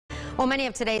Well, many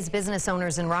of today's business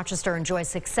owners in Rochester enjoy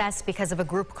success because of a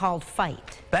group called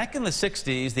FIGHT. Back in the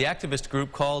 60s, the activist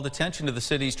group called attention to the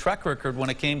city's track record when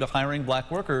it came to hiring black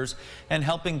workers and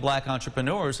helping black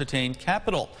entrepreneurs attain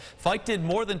capital. FIGHT did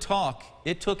more than talk.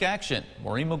 It took action.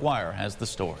 Maureen McGuire has the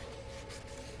story.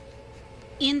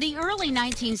 In the early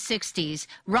 1960s,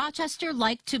 Rochester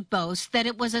liked to boast that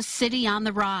it was a city on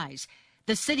the rise.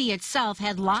 The city itself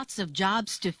had lots of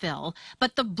jobs to fill,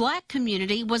 but the black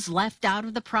community was left out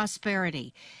of the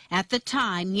prosperity. At the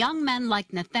time, young men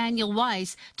like Nathaniel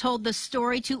Weiss told the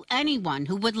story to anyone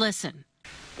who would listen.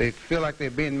 They feel like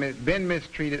they've been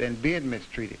mistreated and being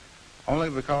mistreated only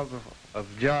because of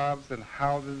jobs and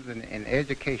houses and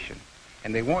education.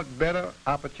 And they want better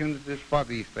opportunities for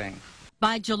these things.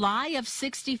 By July of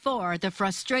 '64, the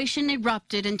frustration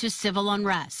erupted into civil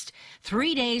unrest.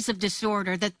 3 days of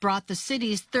disorder that brought the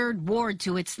city's 3rd Ward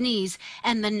to its knees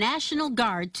and the National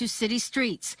Guard to city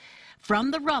streets. From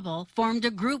the rubble formed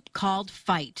a group called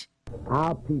FIGHT.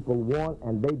 Our people want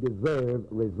and they deserve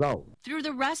results. Through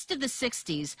the rest of the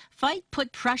 60s, FIGHT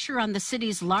put pressure on the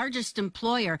city's largest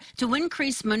employer to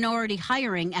increase minority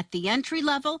hiring at the entry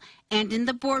level and in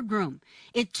the boardroom.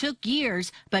 It took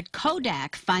years, but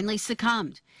Kodak finally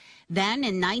succumbed. Then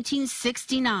in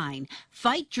 1969,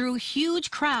 FIGHT drew huge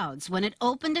crowds when it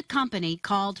opened a company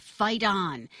called Fight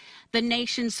On. The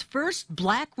nation's first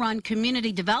black-run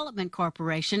community development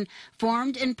corporation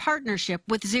formed in partnership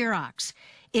with Xerox.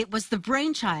 It was the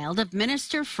brainchild of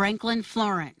Minister Franklin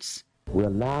Florence. We're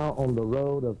now on the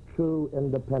road of true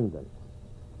independence.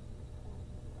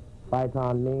 Fight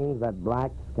On means that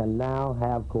blacks can now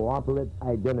have cooperative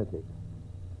identity.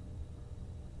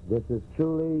 This is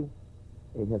truly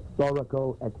a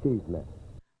historical achievement.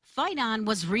 Fight On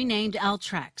was renamed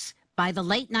Eltrex. By the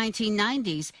late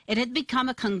 1990s, it had become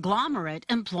a conglomerate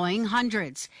employing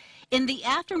hundreds. In the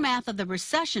aftermath of the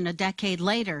recession a decade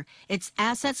later, its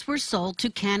assets were sold to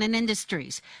Canon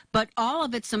Industries, but all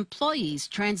of its employees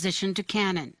transitioned to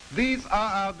Canon. These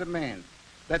are our demands,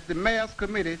 that the Mayor's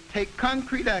Committee take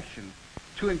concrete action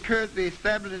to encourage the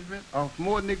establishment of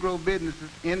more Negro businesses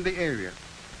in the area.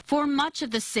 For much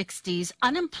of the 60s,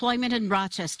 unemployment in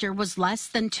Rochester was less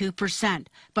than 2%,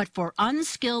 but for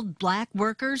unskilled black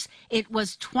workers, it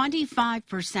was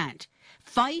 25%.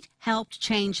 FIGHT helped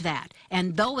change that,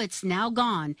 and though it's now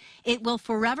gone, it will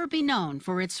forever be known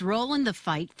for its role in the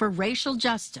fight for racial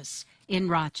justice in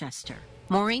Rochester.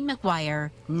 Maureen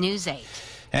McGuire, News 8.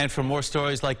 And for more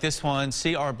stories like this one,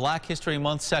 see our Black History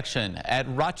Month section at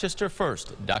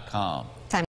rochesterfirst.com.